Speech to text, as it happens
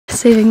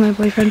saving my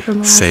boyfriend from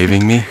Alaska.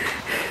 Saving me?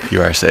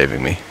 You are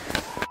saving me.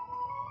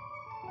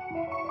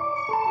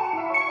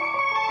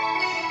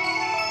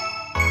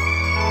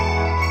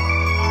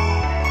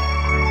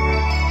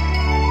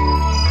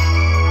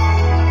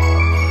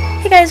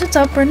 Hey guys, what's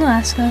up? We're in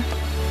Alaska.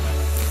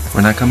 We're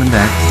not coming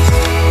back.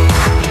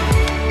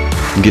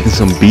 I'm getting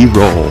some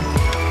B-roll.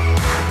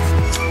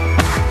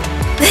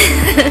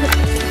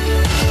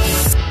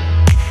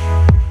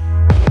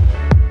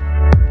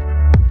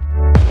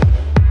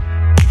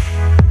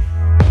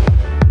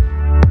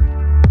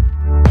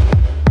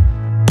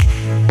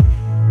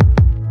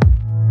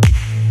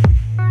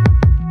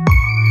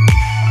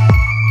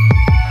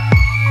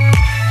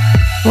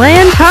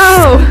 Land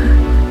ho!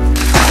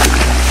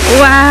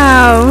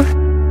 Wow!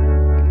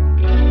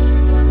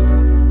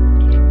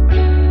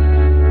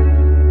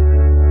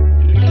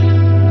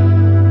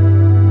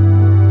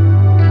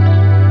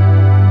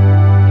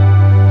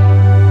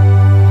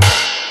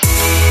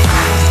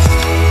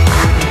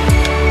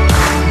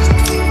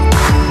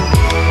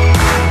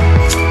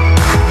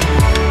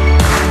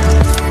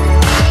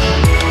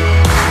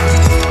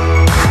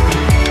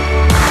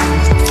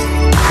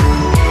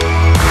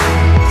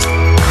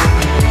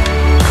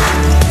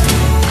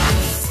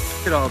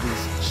 Look at all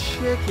these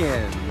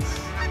chickens.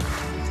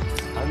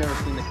 I've never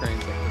seen the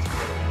cranes like this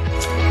before.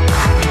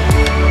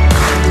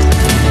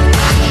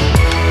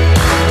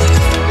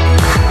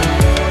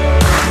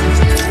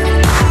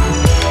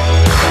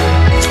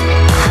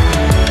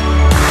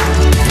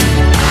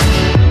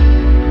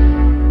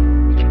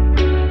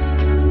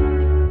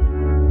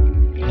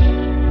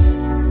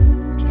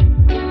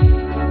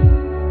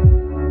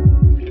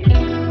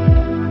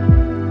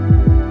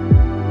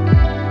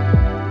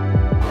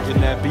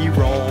 Getting that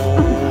B-roll.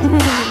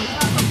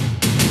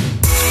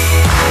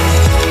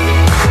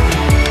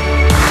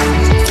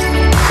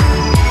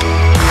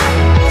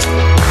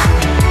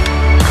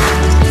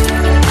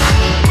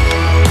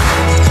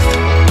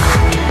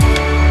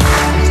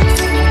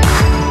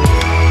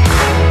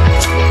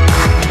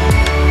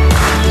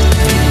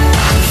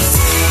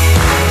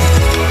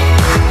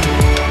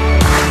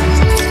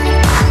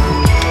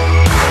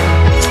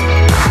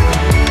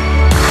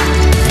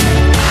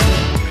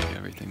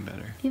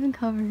 Even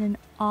covered in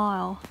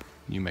oil.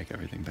 You make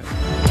everything better.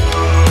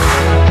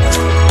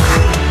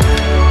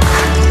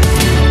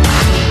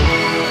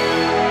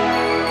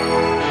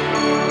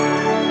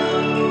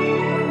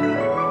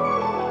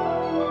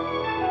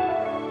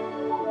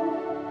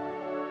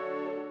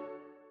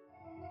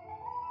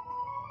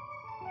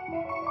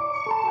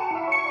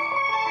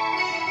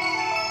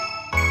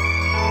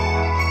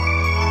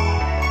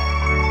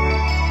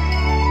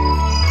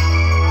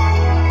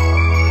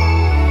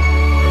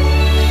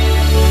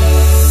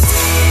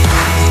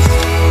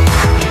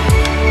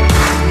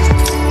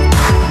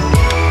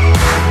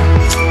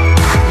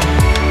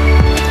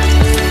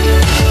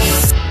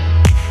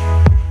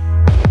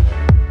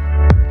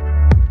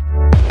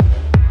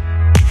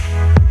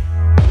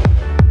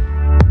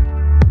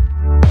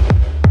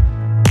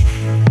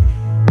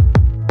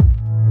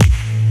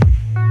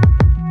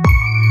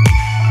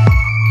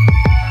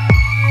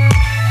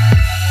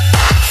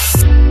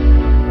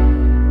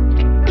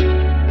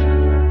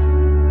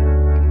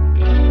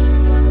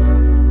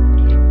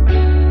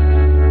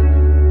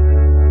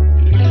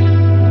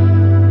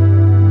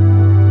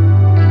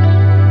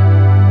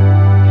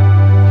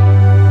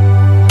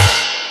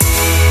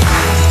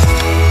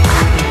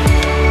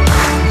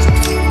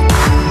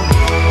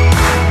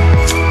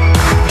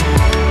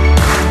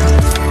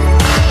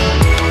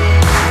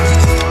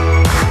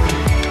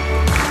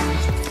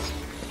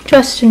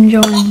 Just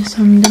enjoying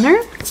some dinner.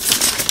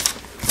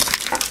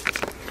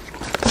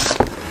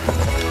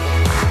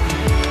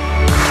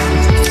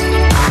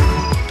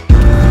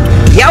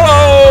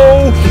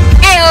 Yellow!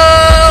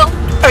 Heyo!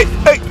 Hey,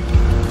 hey!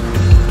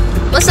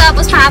 What's up?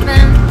 What's poppin'?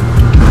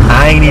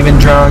 I ain't even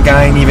drunk.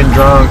 I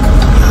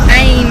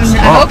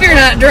I hope you're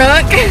not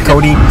drunk.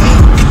 Cody.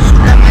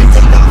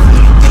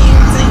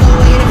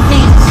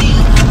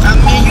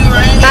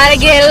 Gotta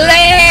get lit.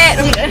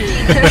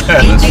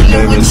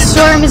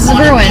 Storm is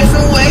brewing.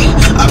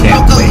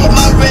 Can't wait.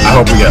 I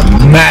hope we get a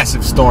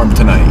massive storm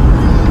tonight.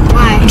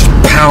 Why? It just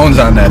pounds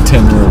on that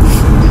tin roof.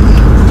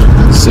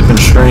 Sipping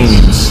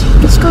streams.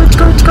 Let's go, let's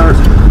go, let's go.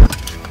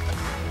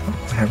 Oh,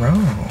 hello.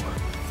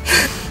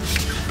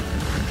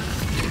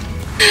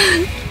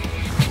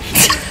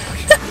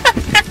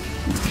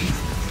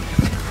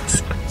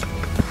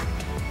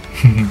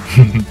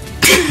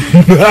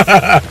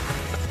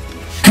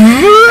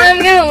 I'm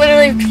gonna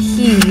literally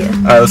pee.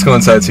 Alright, let's go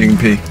inside so you can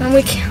pee. And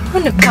we can't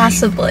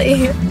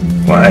possibly.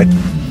 Why?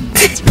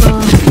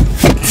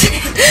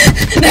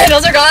 The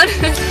handles are gone.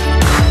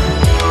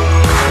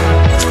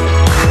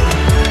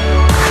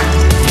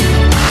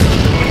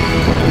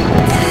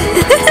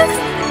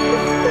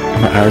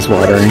 My eyes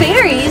watering.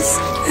 Berries?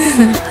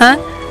 Huh?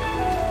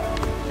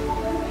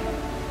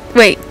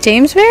 Wait,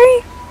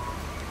 Jamesberry?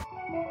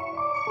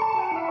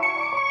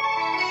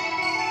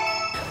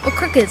 Oh,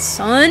 crooked,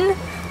 son.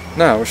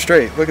 No, we're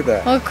straight. Look at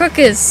that. Oh,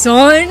 crooked,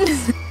 son.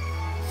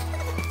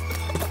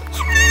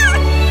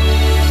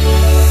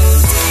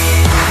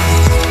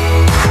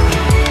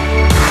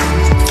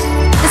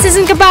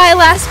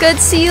 last good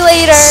see you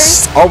later.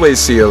 Always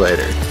see you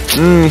later.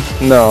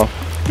 No.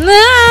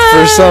 No.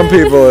 For some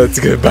people, it's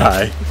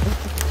goodbye.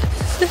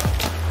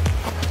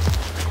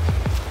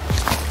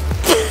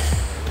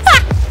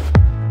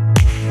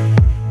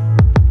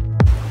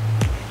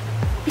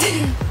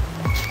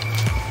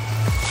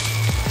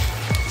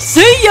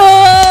 See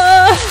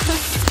ya!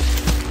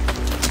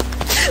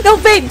 No,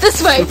 babe,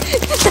 this way.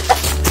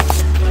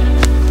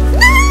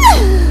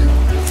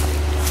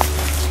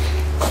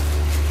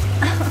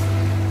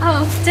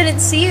 Oh,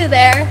 didn't see you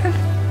there.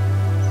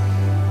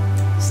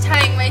 Just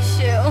tying my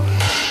shoe.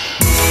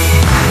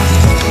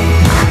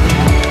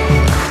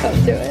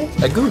 Don't do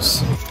it. A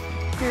goose.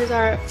 Here's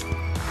our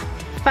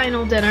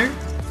final dinner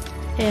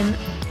in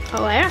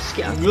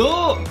Alaska.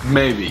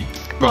 Maybe,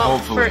 but Well,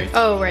 hopefully.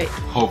 oh, right.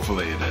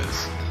 Hopefully it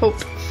is.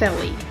 Hope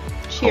Philly.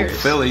 Cheers.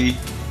 Philly.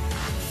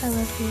 I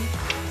love you.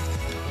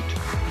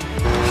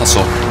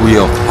 Hustle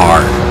real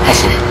hard.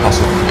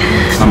 Hustle.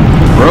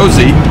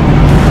 Rosie,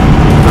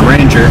 the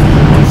ranger,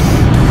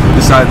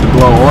 decided to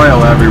blow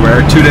oil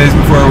everywhere 2 days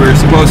before we were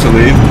supposed to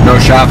leave. No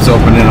shops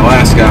open in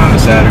Alaska on a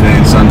Saturday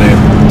and Sunday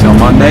until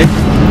Monday,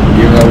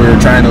 even though we were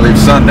trying to leave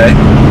Sunday.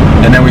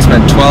 And then we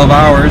spent 12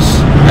 hours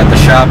at the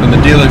shop in the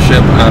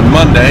dealership on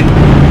Monday,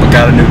 but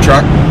got a new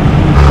truck.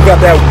 We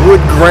got that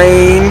wood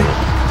grain.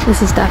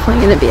 This is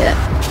definitely gonna be it.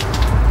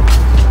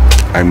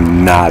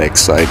 I'm not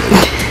excited.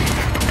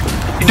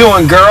 You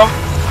doing, girl?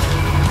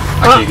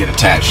 I can't get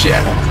attached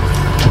yet.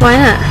 Why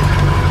not?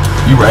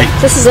 You right.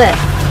 This is it.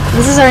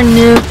 This is our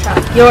new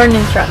truck. Your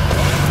new truck.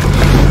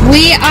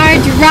 We are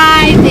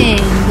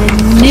driving the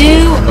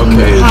new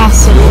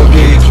Xoxo. Fuel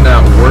gauge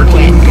not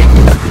working.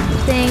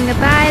 Saying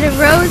goodbye to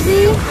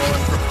Rosie.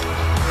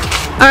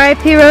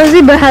 R.I.P.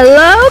 Rosie, but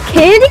hello,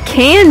 Candy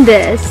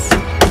Candace.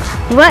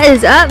 What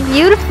is up,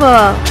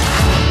 beautiful?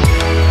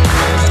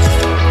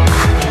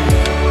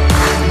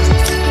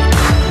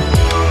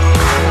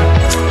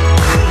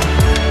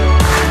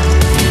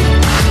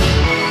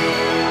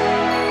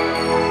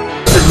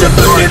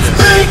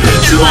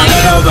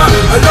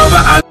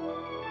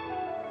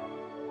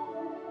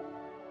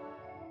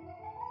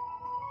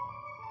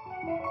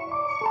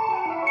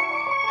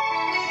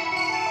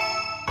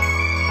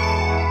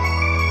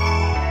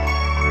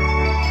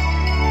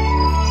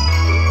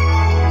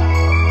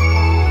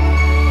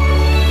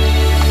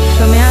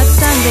 Show me how it's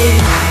done, baby.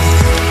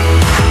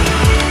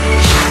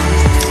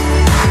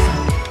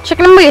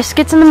 Chicken and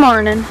biscuits in the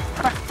morning.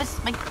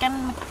 Breakfast,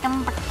 bacon,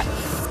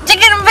 breakfast.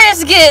 Chicken and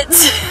biscuits!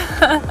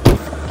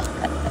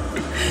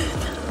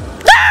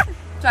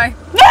 Sorry.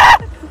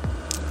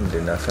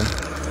 Do nothing.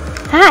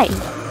 Hi.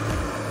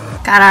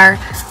 Got our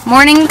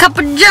morning cup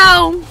of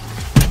joe.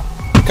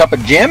 Cup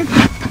of Jim?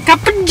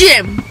 Cup of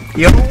Jim.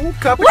 Yo,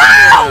 cup of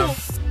Wow!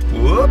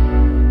 Jim. Whoop.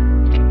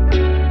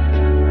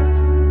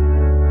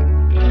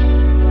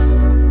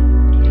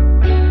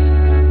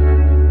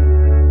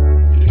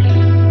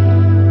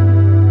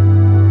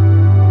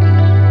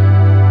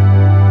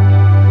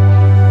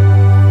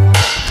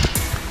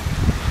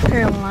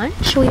 For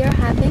lunch, we are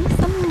having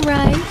some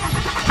rice,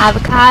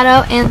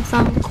 avocado, and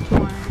some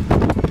corn.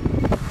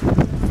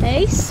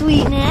 Hey,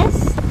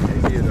 sweetness.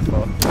 Hey,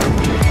 beautiful.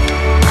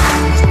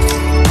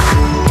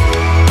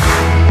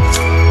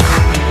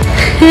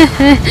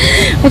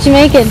 What you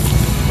making?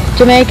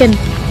 Jamaican.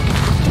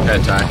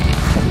 Head tie.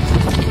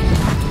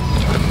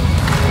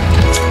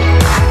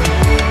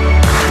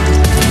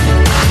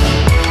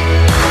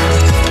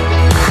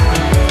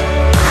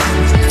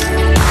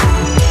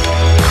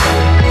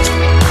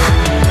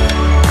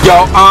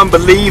 Yo,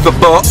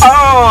 unbelievable.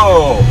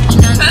 Oh!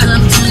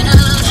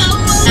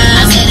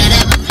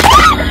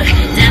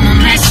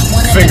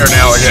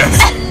 Fingernail again.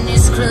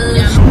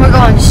 We're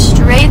going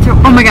straight through.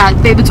 Oh my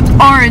god, babe, it's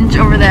orange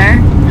over there.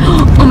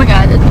 Oh my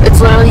god, it's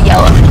literally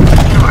yellow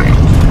and orange.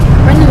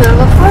 We're in the middle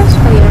of a forest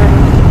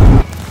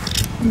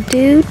fire.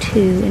 Due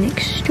to an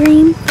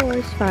extreme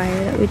forest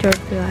fire that we drove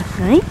through last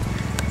night,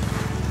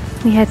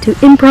 we had to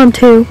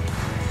impromptu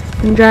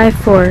and drive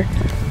for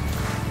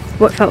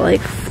what felt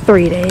like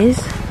 3 days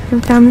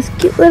and found this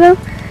cute little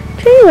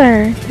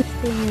trailer.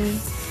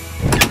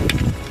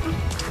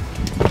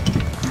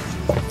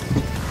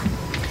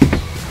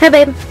 Hey,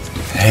 babe.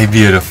 Hey,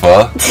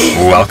 beautiful.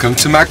 Welcome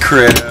to my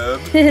crib.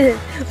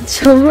 Let's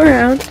show them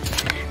around.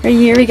 Right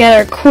here we got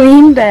our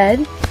queen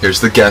bed. Here's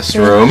the guest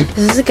room.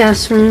 This is the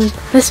guest room.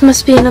 This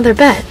must be another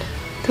bed.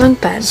 The bunk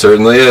bed.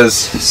 Certainly is.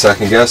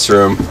 Second guest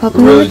room.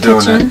 Welcome We're really to the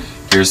doing kitchen.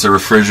 it. Here's the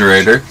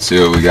refrigerator. See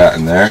what we got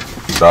in there.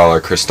 It's all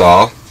our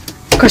crystal,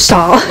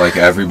 Crystal. like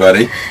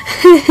everybody.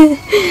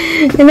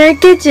 In our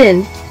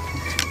kitchen.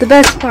 The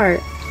best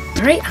part.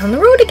 Alright, on the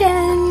road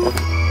again.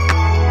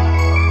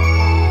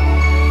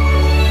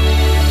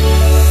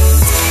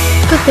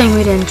 Good thing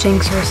we didn't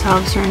jinx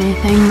ourselves or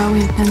anything, but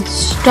we've been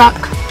stuck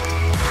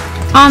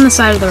on the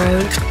side of the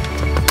road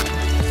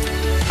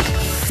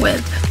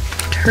with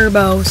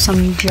turbo,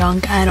 some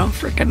junk. I don't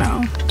freaking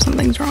know.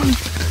 Something's wrong.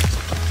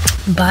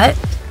 But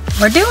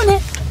we're doing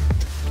it.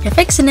 You're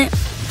fixing it.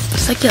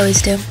 Just like you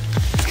always do.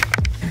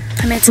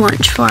 I made some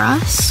lunch for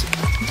us.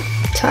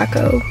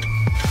 Taco.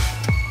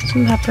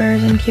 some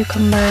peppers and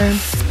cucumber,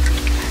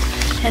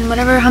 and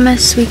whatever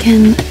hummus we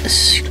can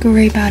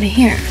scrape out of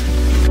here.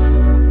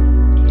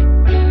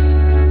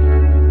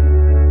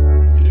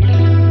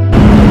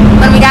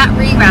 When we got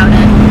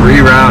rerouted.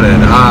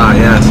 Rerouted, ah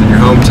yes, in your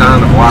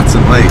hometown of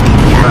Watson Lake.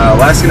 Yeah.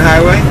 Alaskan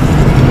Highway,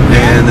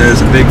 and there's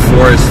a big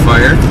forest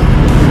fire,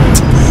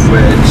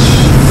 which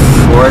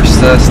forced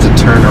us to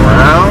turn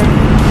around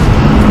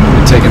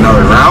and take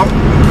another route,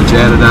 which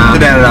added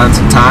on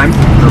some time.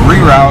 The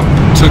reroute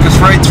took us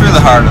right through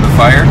the heart of the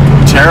fire.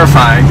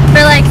 Terrifying.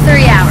 For like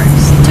 3 hours,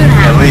 2.5.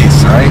 At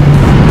least, right?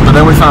 But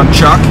then we found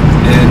Chuck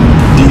and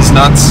D's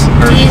nuts.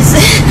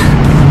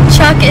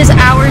 Chuck is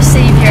our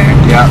savior.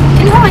 Yeah.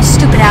 Can you hold my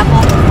stupid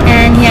apple?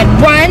 And he had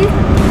one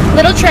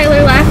little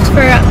trailer left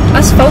for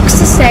us folks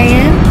to stay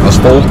in. Us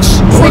folks.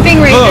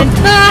 Sleeping Raven.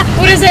 Ah,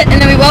 what is it? And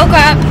then we woke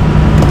up.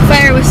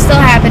 Fire was still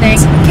happening.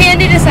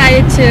 Candy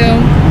decided to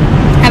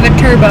have a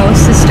turbo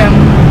system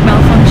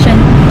malfunction.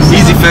 So.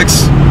 Easy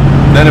fix.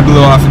 Then it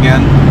blew off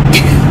again.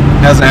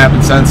 Hasn't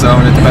happened since though,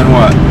 and it's been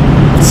what?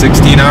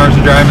 16 hours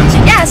of driving?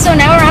 Yeah, so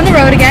now we're on the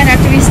road again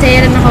after we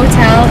stayed in the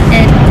hotel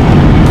in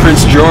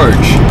Prince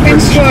George.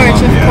 Prince George,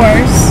 of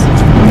course.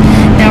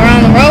 Now we're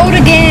on the road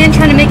again,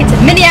 trying to make it to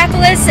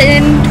Minneapolis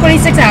in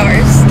 26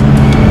 hours.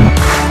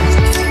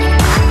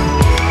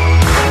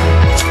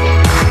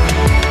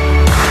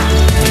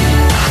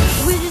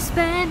 We just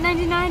spent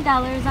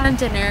 $99 on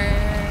dinner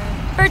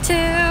for 2,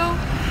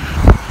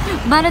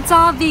 but it's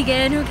all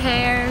vegan, who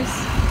cares?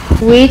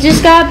 We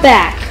just got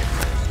back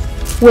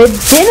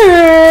with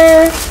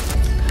dinner.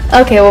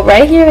 Okay, well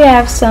right here we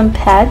have some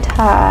pad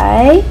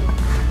thai.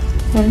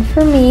 One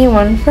for me,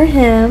 one for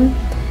him.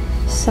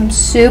 Some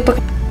soup,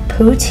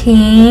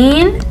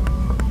 poutine.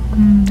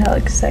 That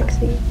looks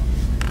sexy.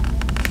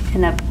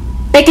 And a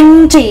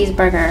bacon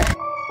cheeseburger.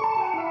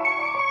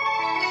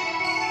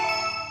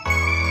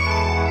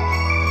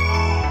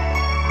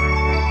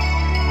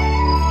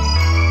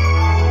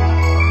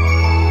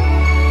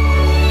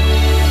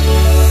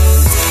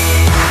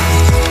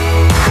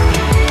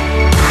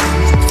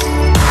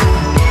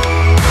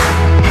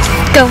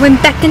 Going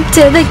back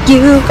into the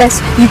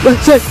US,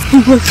 USA,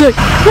 USA.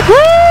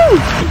 Woohoo!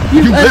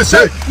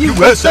 USA,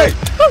 USA.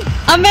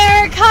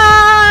 America!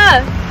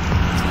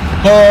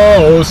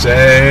 Oh,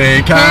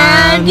 say,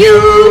 can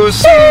you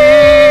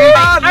see?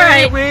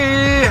 Alright,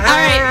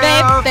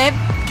 babe.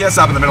 Can't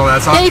stop in the middle of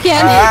that song. Yeah, you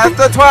can. At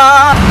the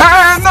twine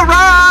and the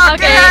rock.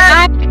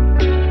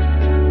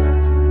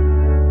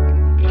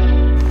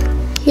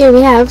 Okay. Here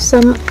we have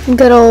some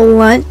good old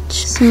lunch.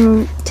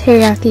 Some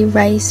teriyaki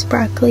rice,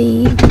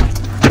 broccoli,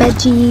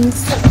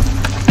 veggies.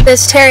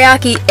 This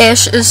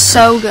teriyaki-ish is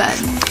so good.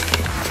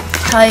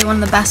 Probably one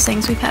of the best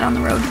things we've had on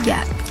the road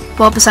yet.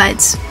 Well,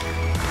 besides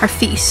our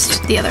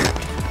feast the other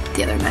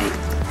night.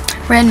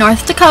 We're in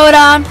North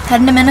Dakota,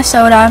 heading to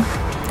Minnesota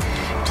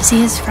to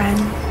see his friend.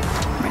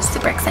 We're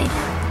super excited.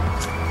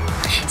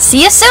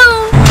 See you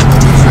soon!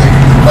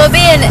 We'll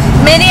be in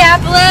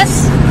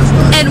Minneapolis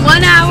in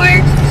 1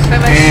 hour.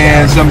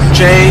 And some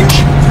change.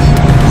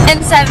 In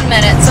 7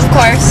 minutes, of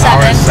course. 7.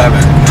 Hour 7.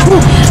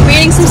 We're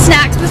eating some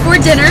snacks before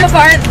dinner. So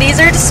far,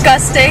 these are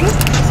disgusting.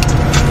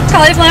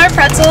 Cauliflower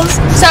pretzels.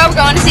 So we're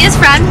going to see his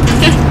friend.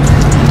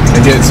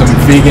 And get some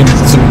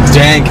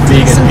dank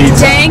vegan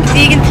pizza. Dank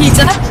vegan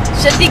pizza.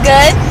 Should be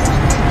good.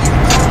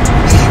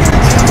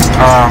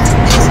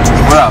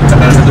 What up?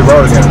 And then hit the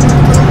road again.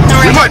 And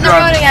we're hitting the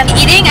road again.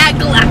 Eating at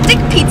Galactic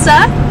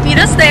Pizza. Meet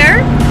us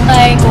there.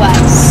 Like what?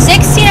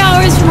 16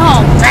 hours from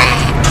home.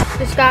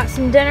 Just got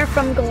some dinner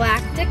from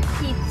Galactic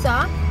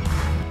Pizza.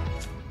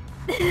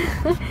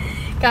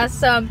 Got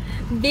some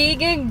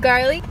vegan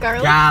garlic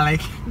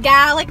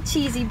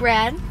cheesy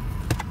bread.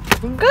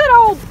 Good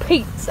old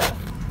pizza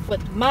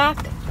with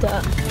mock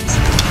ducks.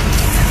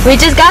 We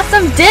just got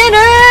some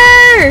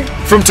dinner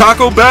from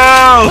Taco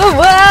Bell.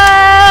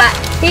 What?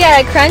 He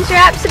got a Crunch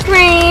Wrap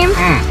Supreme,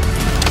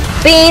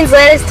 beans,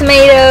 lettuce,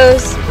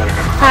 tomatoes,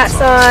 hot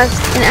sauce,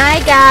 and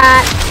I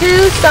got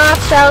 2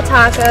 soft shell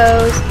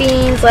tacos,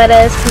 beans,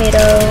 lettuce,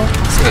 tomato.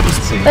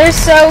 They're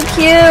so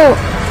cute.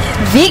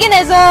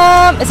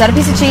 Veganism. Is that a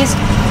piece of cheese?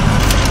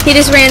 He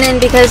just ran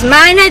in because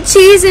mine had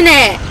cheese in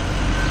it.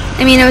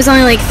 I mean, it was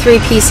only like 3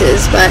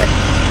 pieces, but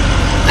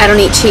I don't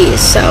eat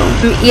cheese, so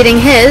I'm eating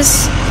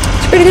his.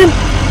 It's pretty good.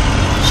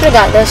 Should've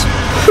got this.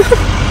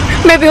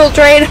 Maybe we'll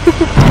trade.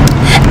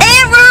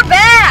 And we're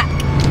back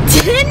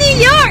to New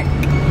York.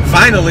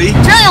 Finally.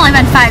 It's really only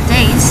been 5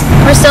 days.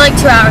 We're still like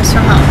 2 hours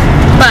from home,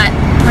 but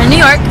we're in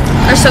New York,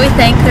 or so we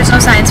think. There's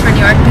no signs for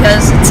New York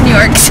because it's New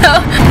York,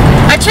 so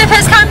our trip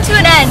has come to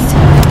an end.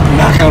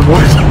 Knock on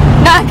wood.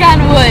 Knock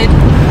on wood.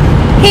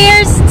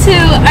 Here's to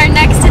our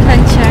next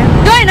adventure.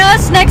 Join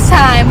us next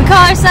time. We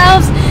call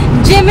ourselves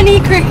Jiminy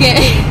Cricket.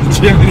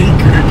 Jiminy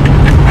Cricket.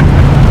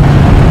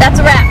 That's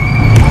a wrap.